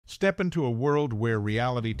Step into a world where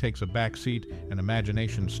reality takes a backseat and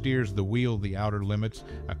imagination steers the wheel. The Outer Limits,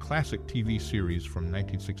 a classic TV series from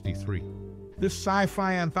 1963. This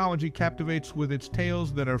sci-fi anthology captivates with its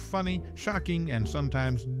tales that are funny, shocking, and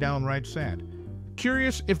sometimes downright sad.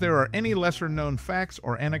 Curious if there are any lesser-known facts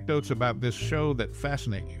or anecdotes about this show that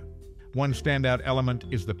fascinate you? One standout element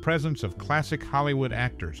is the presence of classic Hollywood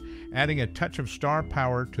actors, adding a touch of star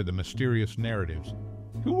power to the mysterious narratives.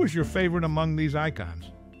 Who was your favorite among these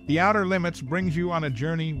icons? The Outer Limits brings you on a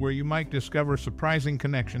journey where you might discover surprising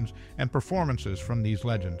connections and performances from these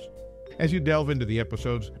legends. As you delve into the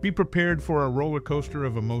episodes, be prepared for a roller coaster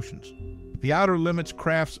of emotions. The Outer Limits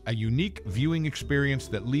crafts a unique viewing experience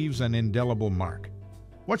that leaves an indelible mark.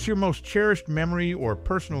 What's your most cherished memory or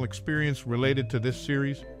personal experience related to this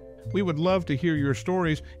series? We would love to hear your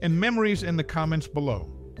stories and memories in the comments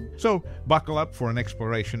below. So, buckle up for an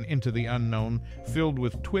exploration into the unknown, filled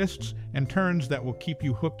with twists and turns that will keep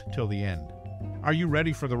you hooked till the end. Are you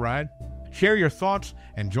ready for the ride? Share your thoughts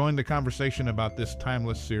and join the conversation about this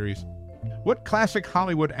timeless series. What classic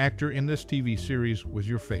Hollywood actor in this TV series was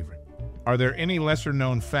your favorite? Are there any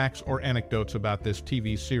lesser-known facts or anecdotes about this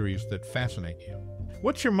TV series that fascinate you?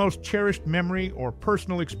 What's your most cherished memory or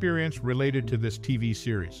personal experience related to this TV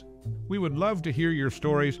series? We would love to hear your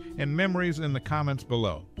stories and memories in the comments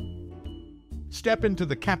below. Step into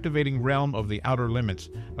the captivating realm of The Outer Limits,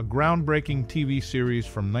 a groundbreaking TV series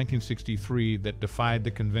from 1963 that defied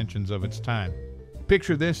the conventions of its time.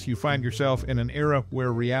 Picture this: you find yourself in an era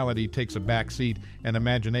where reality takes a backseat and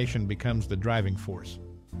imagination becomes the driving force.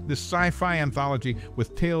 This sci-fi anthology,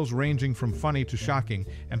 with tales ranging from funny to shocking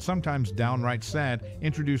and sometimes downright sad,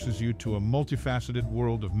 introduces you to a multifaceted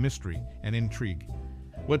world of mystery and intrigue.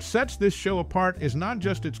 What sets this show apart is not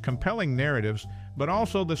just its compelling narratives, but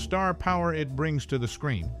also the star power it brings to the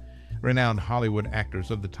screen. Renowned Hollywood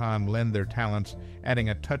actors of the time lend their talents, adding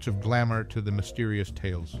a touch of glamour to the mysterious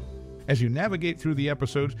tales. As you navigate through the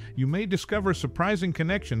episodes, you may discover surprising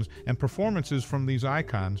connections and performances from these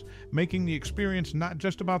icons, making the experience not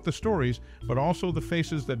just about the stories, but also the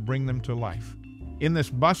faces that bring them to life. In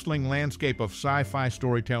this bustling landscape of sci-fi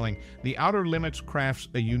storytelling, The Outer Limits crafts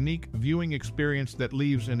a unique viewing experience that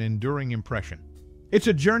leaves an enduring impression. It's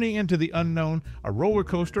a journey into the unknown, a roller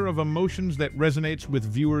coaster of emotions that resonates with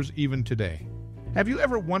viewers even today. Have you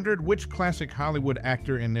ever wondered which classic Hollywood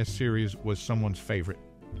actor in this series was someone's favorite?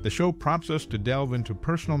 The show prompts us to delve into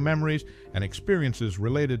personal memories and experiences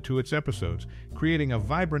related to its episodes, creating a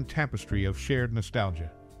vibrant tapestry of shared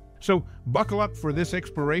nostalgia. So, buckle up for this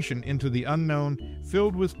exploration into the unknown,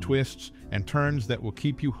 filled with twists and turns that will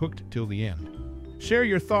keep you hooked till the end. Share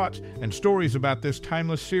your thoughts and stories about this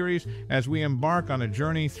timeless series as we embark on a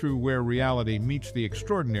journey through where reality meets the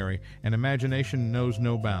extraordinary and imagination knows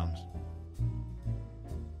no bounds.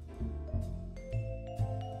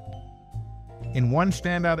 In one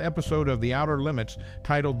standout episode of The Outer Limits,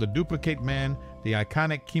 titled The Duplicate Man, the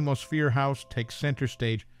iconic chemosphere house takes center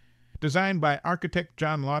stage. Designed by architect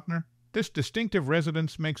John Lautner, this distinctive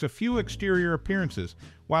residence makes a few exterior appearances,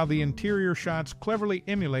 while the interior shots cleverly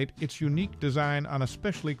emulate its unique design on a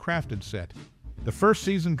specially crafted set. The first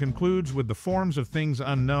season concludes with The Forms of Things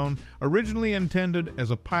Unknown, originally intended as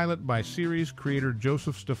a pilot by series creator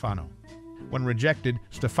Joseph Stefano. When rejected,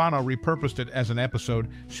 Stefano repurposed it as an episode,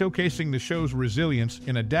 showcasing the show's resilience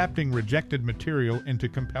in adapting rejected material into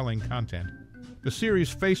compelling content. The series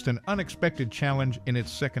faced an unexpected challenge in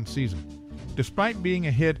its second season. Despite being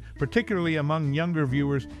a hit, particularly among younger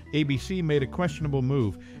viewers, ABC made a questionable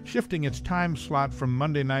move, shifting its time slot from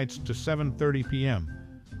Monday nights to 7:30 p.m.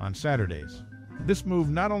 on Saturdays. This move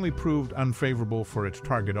not only proved unfavorable for its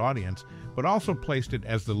target audience, but also placed it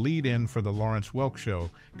as the lead-in for The Lawrence Welk Show,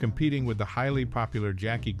 competing with the highly popular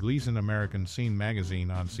Jackie Gleason American Scene magazine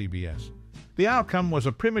on CBS. The outcome was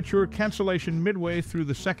a premature cancellation midway through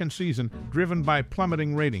the second season, driven by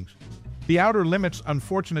plummeting ratings. The Outer Limits'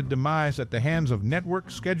 unfortunate demise at the hands of network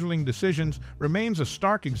scheduling decisions remains a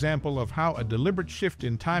stark example of how a deliberate shift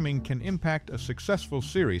in timing can impact a successful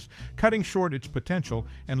series, cutting short its potential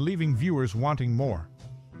and leaving viewers wanting more.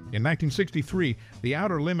 In 1963, The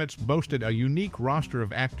Outer Limits boasted a unique roster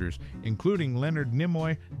of actors, including Leonard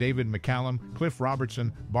Nimoy, David McCallum, Cliff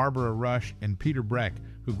Robertson, Barbara Rush, and Peter Breck,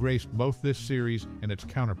 who graced both this series and its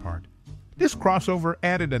counterpart. This crossover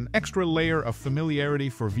added an extra layer of familiarity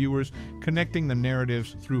for viewers, connecting the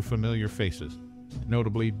narratives through familiar faces.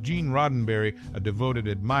 Notably, Gene Roddenberry, a devoted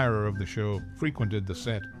admirer of the show, frequented the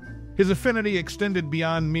set. His affinity extended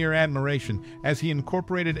beyond mere admiration, as he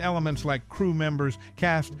incorporated elements like crew members,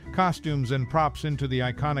 cast, costumes, and props into the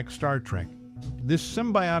iconic Star Trek. This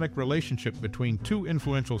symbiotic relationship between two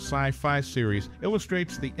influential sci-fi series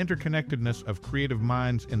illustrates the interconnectedness of creative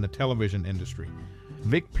minds in the television industry.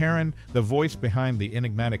 Vic Perrin, the voice behind the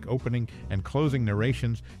enigmatic opening and closing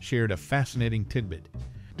narrations, shared a fascinating tidbit.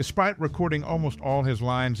 Despite recording almost all his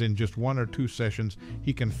lines in just 1 or 2 sessions,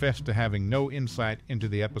 he confessed to having no insight into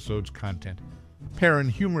the episode's content. Perrin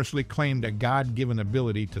humorously claimed a God-given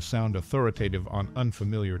ability to sound authoritative on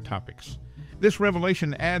unfamiliar topics. This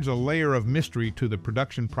revelation adds a layer of mystery to the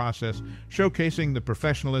production process, showcasing the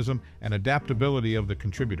professionalism and adaptability of the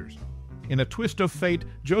contributors. In a twist of fate,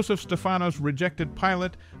 Joseph Stefano's rejected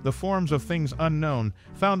pilot, The Forms of Things Unknown,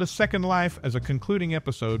 found a second life as a concluding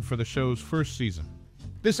episode for the show's first season.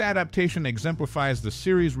 This adaptation exemplifies the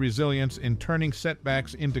series' resilience in turning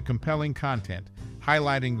setbacks into compelling content,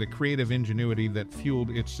 highlighting the creative ingenuity that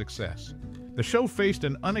fueled its success. The show faced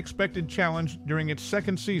an unexpected challenge during its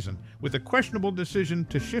second season, with a questionable decision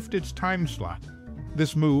to shift its time slot.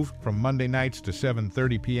 This move, from Monday nights to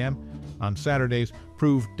 7:30 p.m. on Saturdays,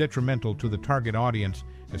 proved detrimental to the target audience,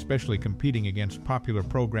 especially competing against popular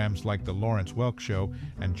programs like The Lawrence Welk Show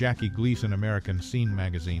and Jackie Gleason American Scene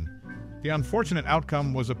magazine. The unfortunate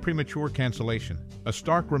outcome was a premature cancellation, a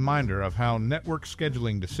stark reminder of how network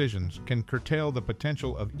scheduling decisions can curtail the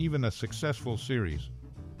potential of even a successful series.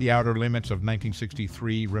 The Outer Limits of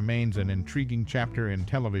 1963 remains an intriguing chapter in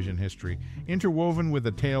television history, interwoven with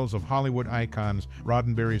the tales of Hollywood icons,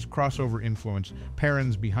 Roddenberry's crossover influence,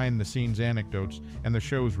 Perrin's behind-the-scenes anecdotes, and the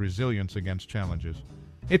show's resilience against challenges.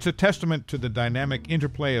 It's a testament to the dynamic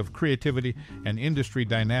interplay of creativity and industry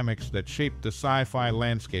dynamics that shaped the sci-fi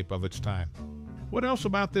landscape of its time. What else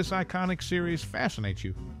about this iconic series fascinates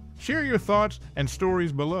you? Share your thoughts and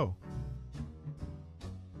stories below.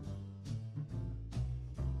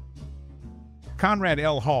 Conrad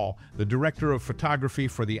L. Hall, the director of photography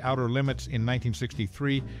for The Outer Limits in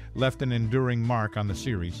 1963, left an enduring mark on the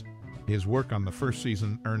series. His work on the first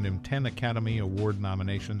season earned him 10 Academy Award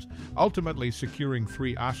nominations, ultimately securing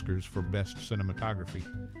 3 Oscars for Best Cinematography.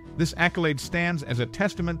 This accolade stands as a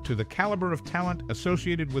testament to the caliber of talent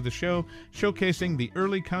associated with the show, showcasing the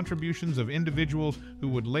early contributions of individuals who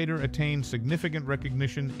would later attain significant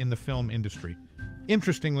recognition in the film industry.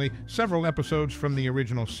 Interestingly, several episodes from the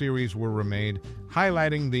original series were remade,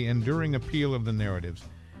 highlighting the enduring appeal of the narratives.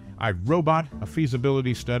 I, Robot, a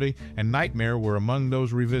feasibility study, and Nightmare were among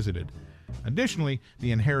those revisited. Additionally,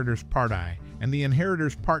 The Inheritors Part I and The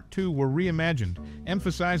Inheritors Part II were reimagined,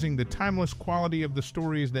 emphasizing the timeless quality of the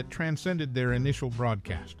stories that transcended their initial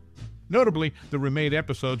broadcast. Notably, the remade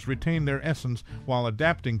episodes retained their essence while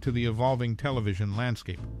adapting to the evolving television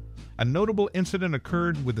landscape. A notable incident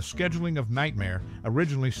occurred with the scheduling of Nightmare,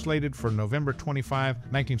 originally slated for November 25,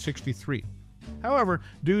 1963. However,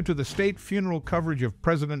 due to the state funeral coverage of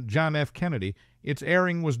President John F. Kennedy, its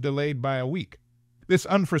airing was delayed by a week. This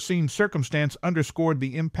unforeseen circumstance underscored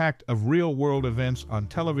the impact of real-world events on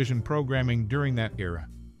television programming during that era.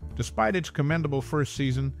 Despite its commendable first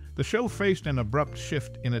season, the show faced an abrupt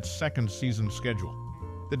shift in its second season schedule.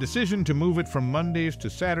 The decision to move it from Mondays to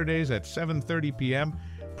Saturdays at 7:30 p.m.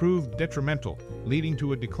 proved detrimental, leading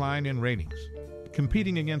to a decline in ratings.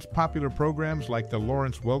 Competing against popular programs like The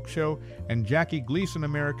Lawrence Welk Show and Jackie Gleason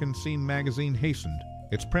American Scene magazine hastened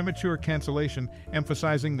its premature cancellation,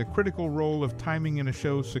 emphasizing the critical role of timing in a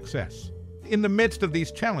show's success. In the midst of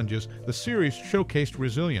these challenges, the series showcased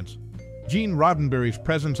resilience. Gene Roddenberry's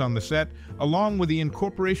presence on the set, along with the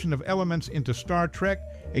incorporation of elements into Star Trek,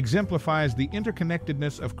 exemplifies the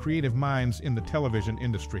interconnectedness of creative minds in the television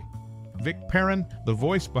industry. Vic Perrin, the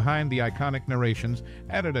voice behind the iconic narrations,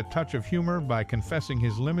 added a touch of humor by confessing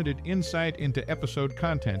his limited insight into episode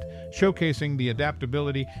content, showcasing the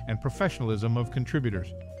adaptability and professionalism of contributors.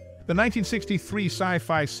 The 1963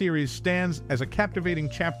 sci-fi series stands as a captivating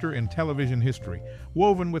chapter in television history,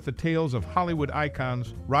 woven with the tales of Hollywood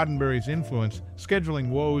icons, Roddenberry's influence, scheduling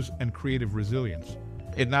woes, and creative resilience.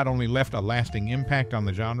 It not only left a lasting impact on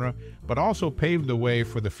the genre, but also paved the way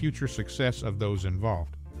for the future success of those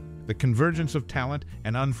involved. The convergence of talent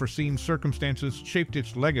and unforeseen circumstances shaped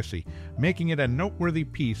its legacy, making it a noteworthy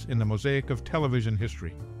piece in the mosaic of television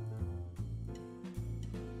history.